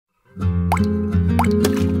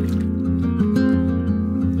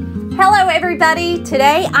everybody,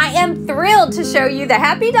 today I am thrilled to show you the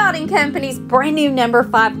Happy Dotting Company's brand new number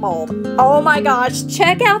 5 mold. Oh my gosh,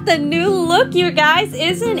 check out the new look, you guys.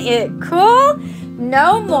 Isn't it cool?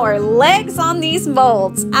 No more legs on these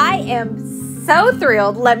molds. I am so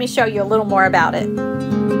thrilled. Let me show you a little more about it.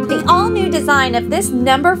 The all-new design of this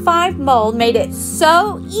number 5 mold made it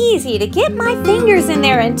so easy to get my fingers in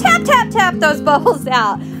there and tap, tap, tap those bubbles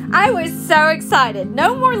out. I was so excited.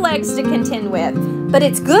 No more legs to contend with. But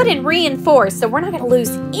it's good and reinforced, so we're not going to lose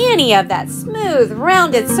any of that smooth,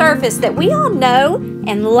 rounded surface that we all know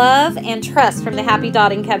and love and trust from the Happy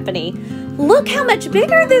Dotting Company. Look how much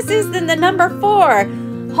bigger this is than the number 4.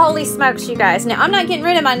 Holy smokes, you guys. Now, I'm not getting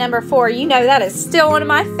rid of my number 4. You know that is still one of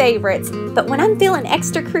my favorites. But when I'm feeling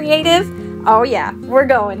extra creative, oh yeah, we're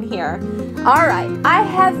going here. All right, I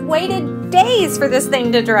have waited days for this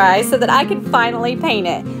thing to dry so that I could finally paint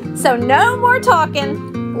it. So no more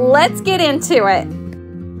talking. Let's get into it.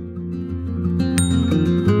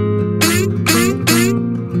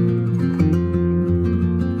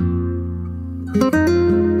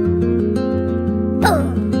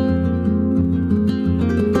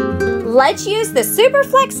 Let's use the Super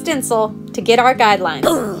Flex stencil to get our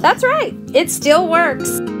guidelines. That's right, it still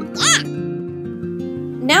works. Yeah.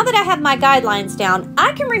 Now that I have my guidelines down,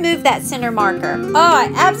 I can remove that center marker. Oh,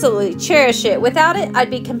 I absolutely cherish it. Without it,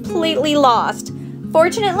 I'd be completely lost.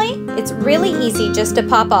 Fortunately, it's really easy just to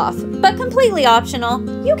pop off, but completely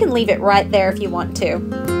optional. You can leave it right there if you want to.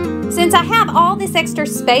 Since I have all this extra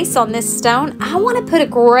space on this stone, I want to put a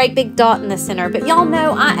great big dot in the center, but y'all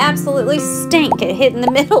know I absolutely stink at hitting the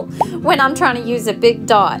middle when I'm trying to use a big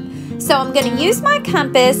dot. So I'm going to use my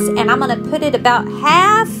compass and I'm going to put it about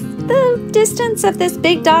half the distance of this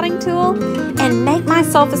big dotting tool and make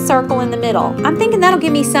myself a circle in the middle. I'm thinking that'll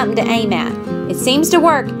give me something to aim at. It seems to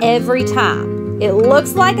work every time. It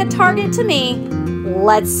looks like a target to me.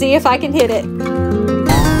 Let's see if I can hit it.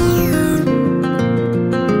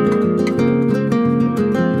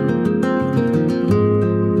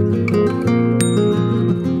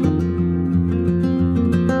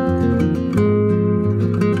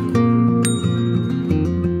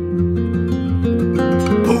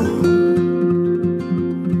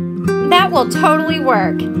 Will totally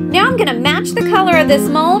work. Now I'm going to match the color of this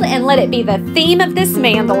mold and let it be the theme of this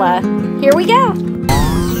mandala. Here we go.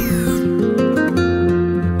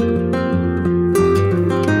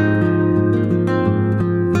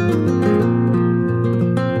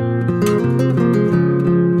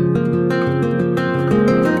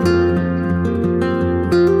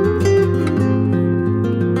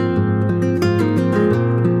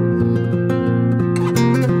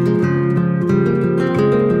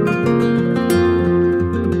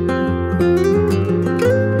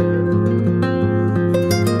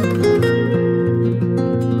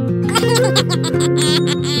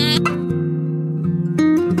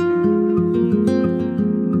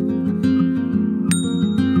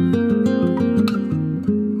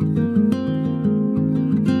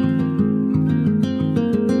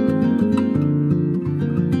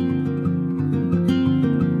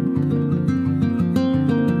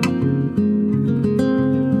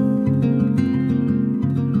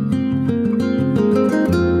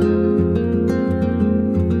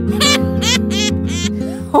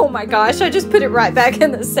 Oh my gosh, I just put it right back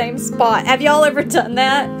in the same spot. Have y'all ever done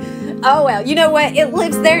that? Oh well, you know what? It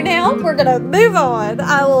lives there now. We're gonna move on.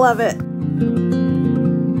 I love it.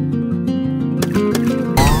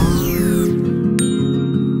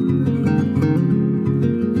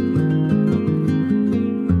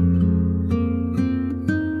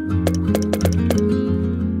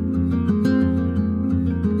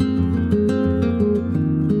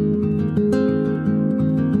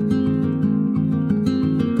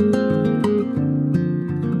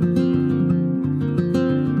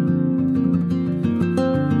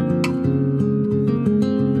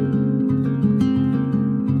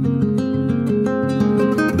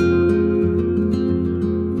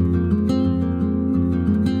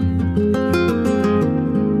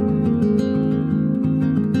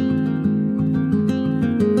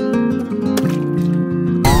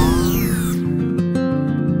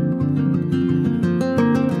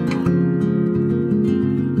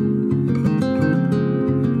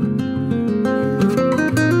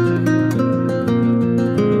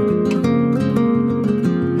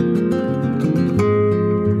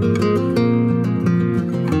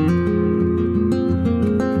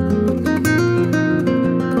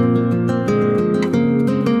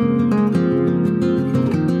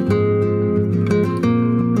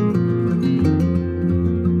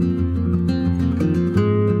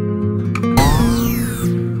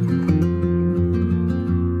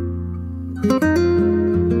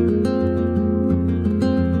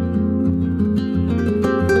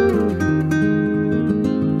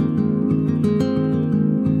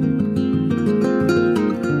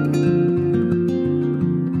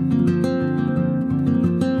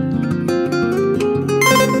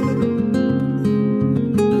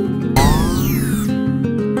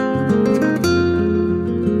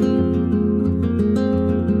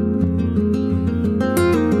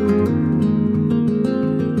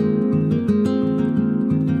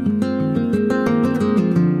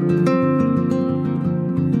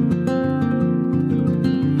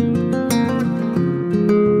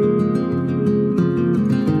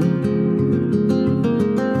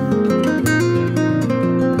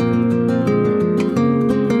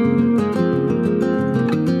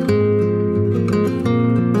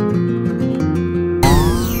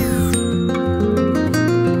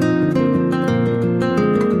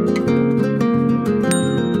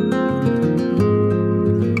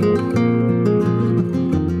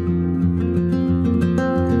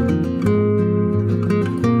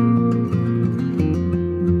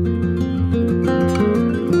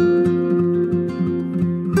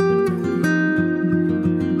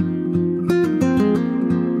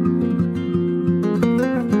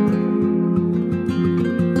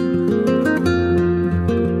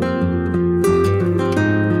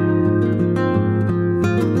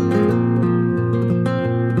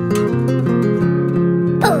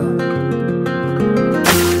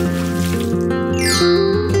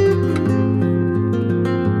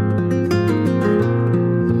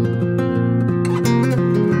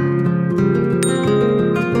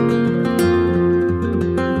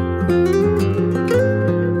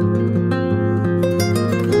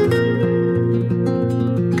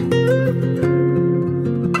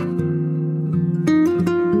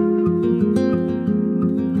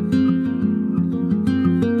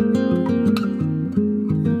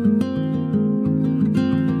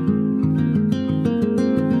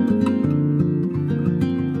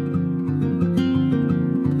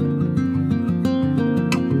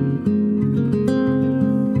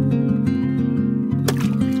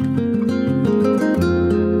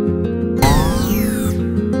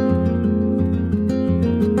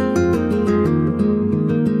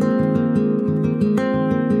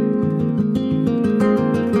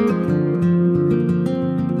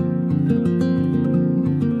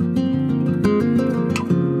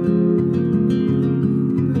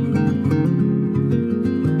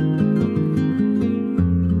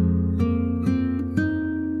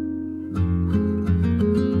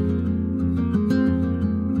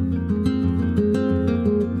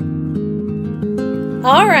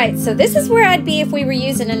 All right, so this is where I'd be if we were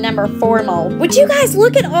using a number 4 mold. Would you guys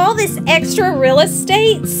look at all this extra real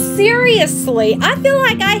estate? Seriously, I feel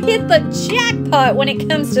like I hit the jackpot when it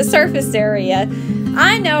comes to surface area.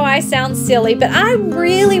 I know I sound silly, but I'm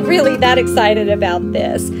really that excited about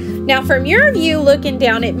this. Now, from your view looking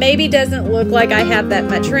down, it maybe doesn't look like I have that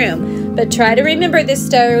much room, but try to remember this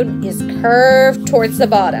stone is curved towards the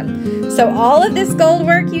bottom. So all of this gold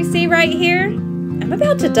work you see right here, I'm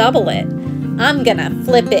about to double it. I'm gonna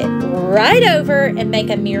flip it right over and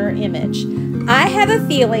make a mirror image. I have a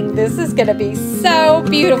feeling this is gonna be so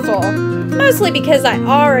beautiful, mostly because I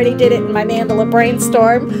already did it in my Mandala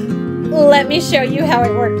brainstorm. Let me show you how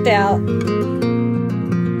it worked out.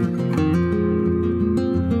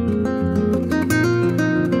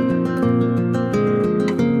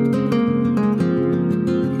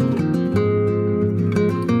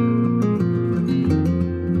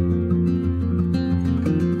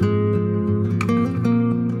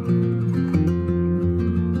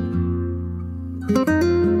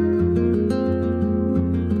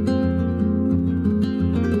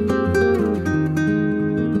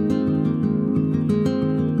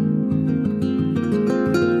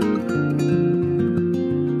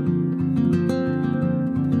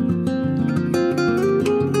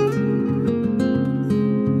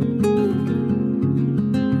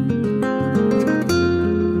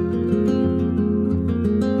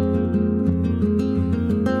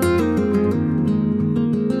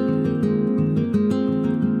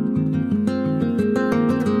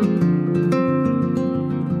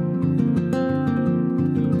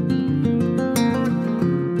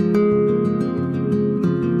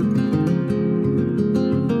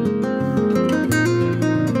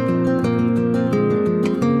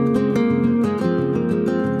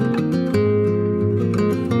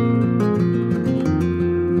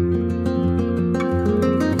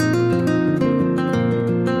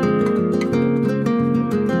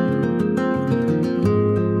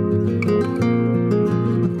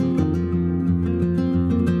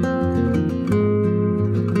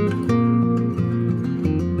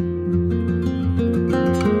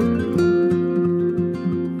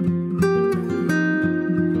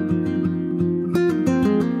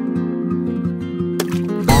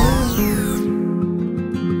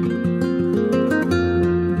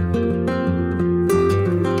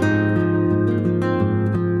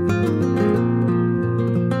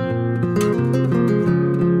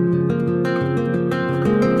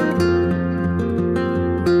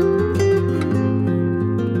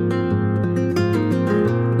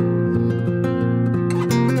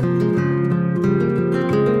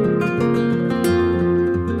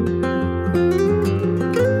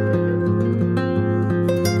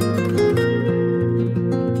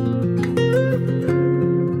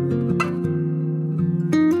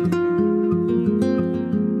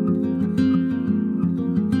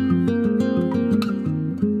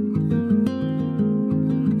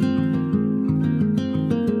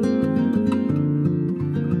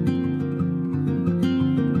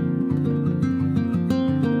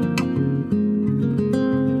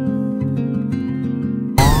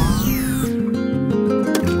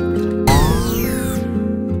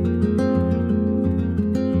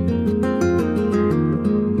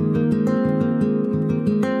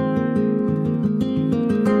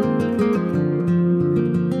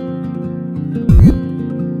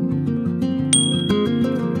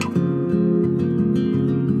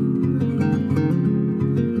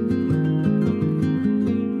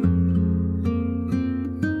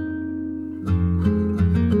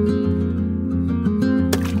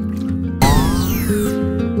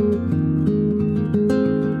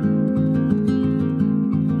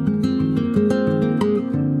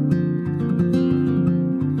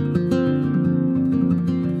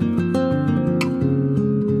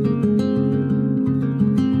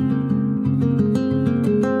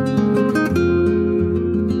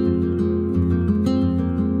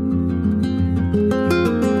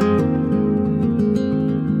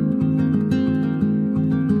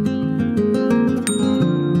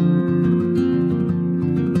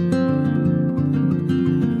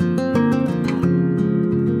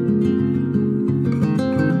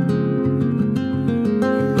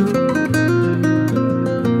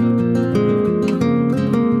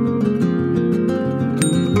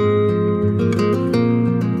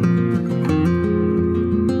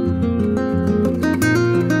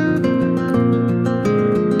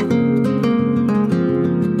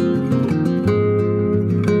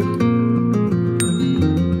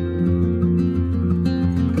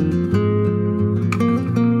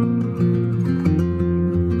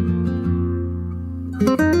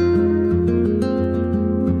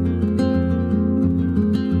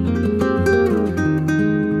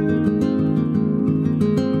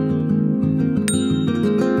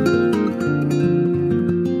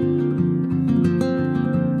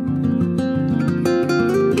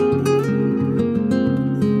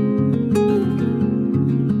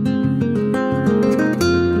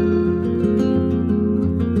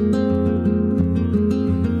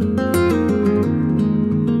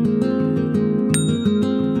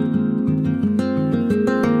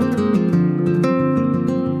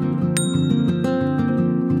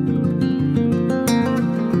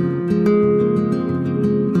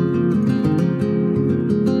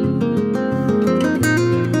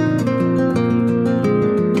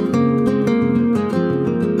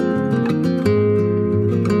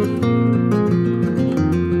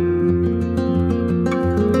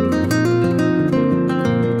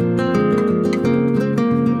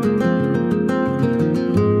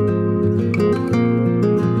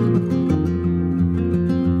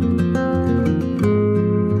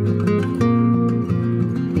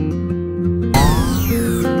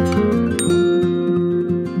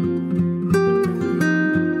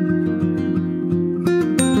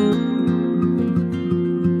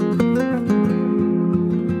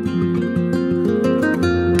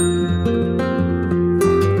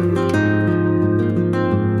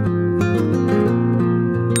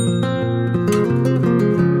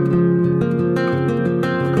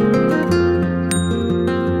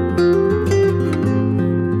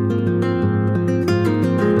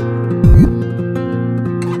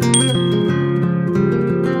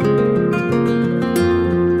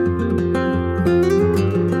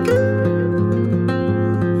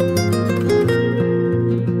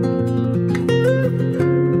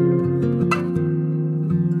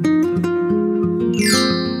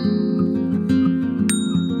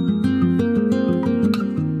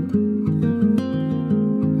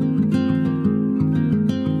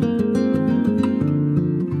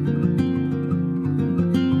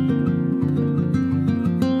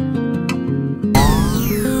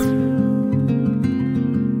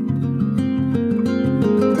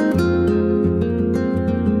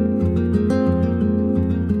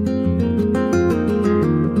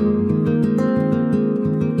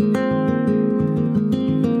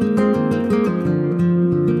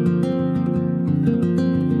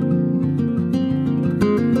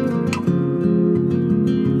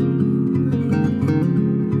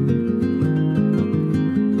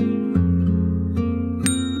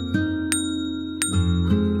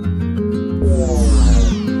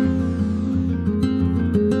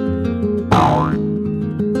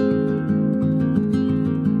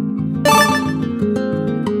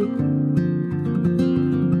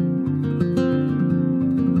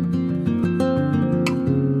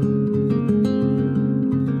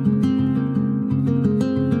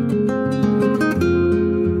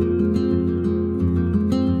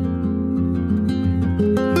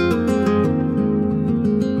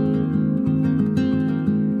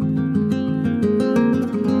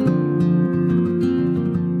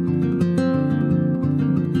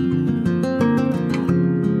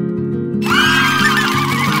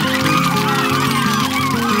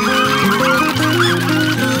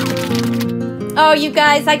 Oh, you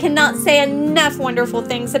guys, I cannot say enough wonderful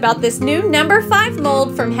things about this new number 5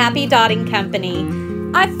 mold from Happy Dotting Company.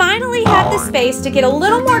 I finally have the space to get a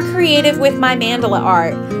little more creative with my mandala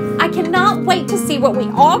art. I cannot wait to see what we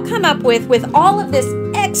all come up with all of this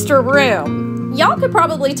extra room. Y'all could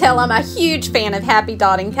probably tell I'm a huge fan of Happy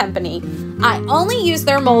Dotting Company. I only use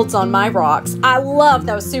their molds on my rocks. I love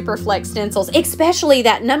those Super Flex stencils, especially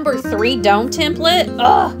that number 3 dome template.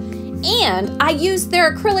 Ugh. And I use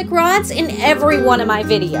their acrylic rods in every one of my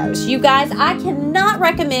videos. You guys, I cannot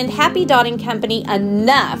recommend Happy Dotting Company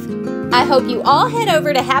enough. I hope you all head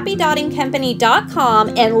over to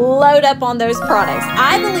happydottingcompany.com and load up on those products.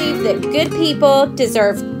 I believe that good people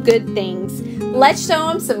deserve good things. Let's show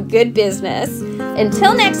them some good business.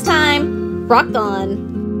 Until next time, rock on.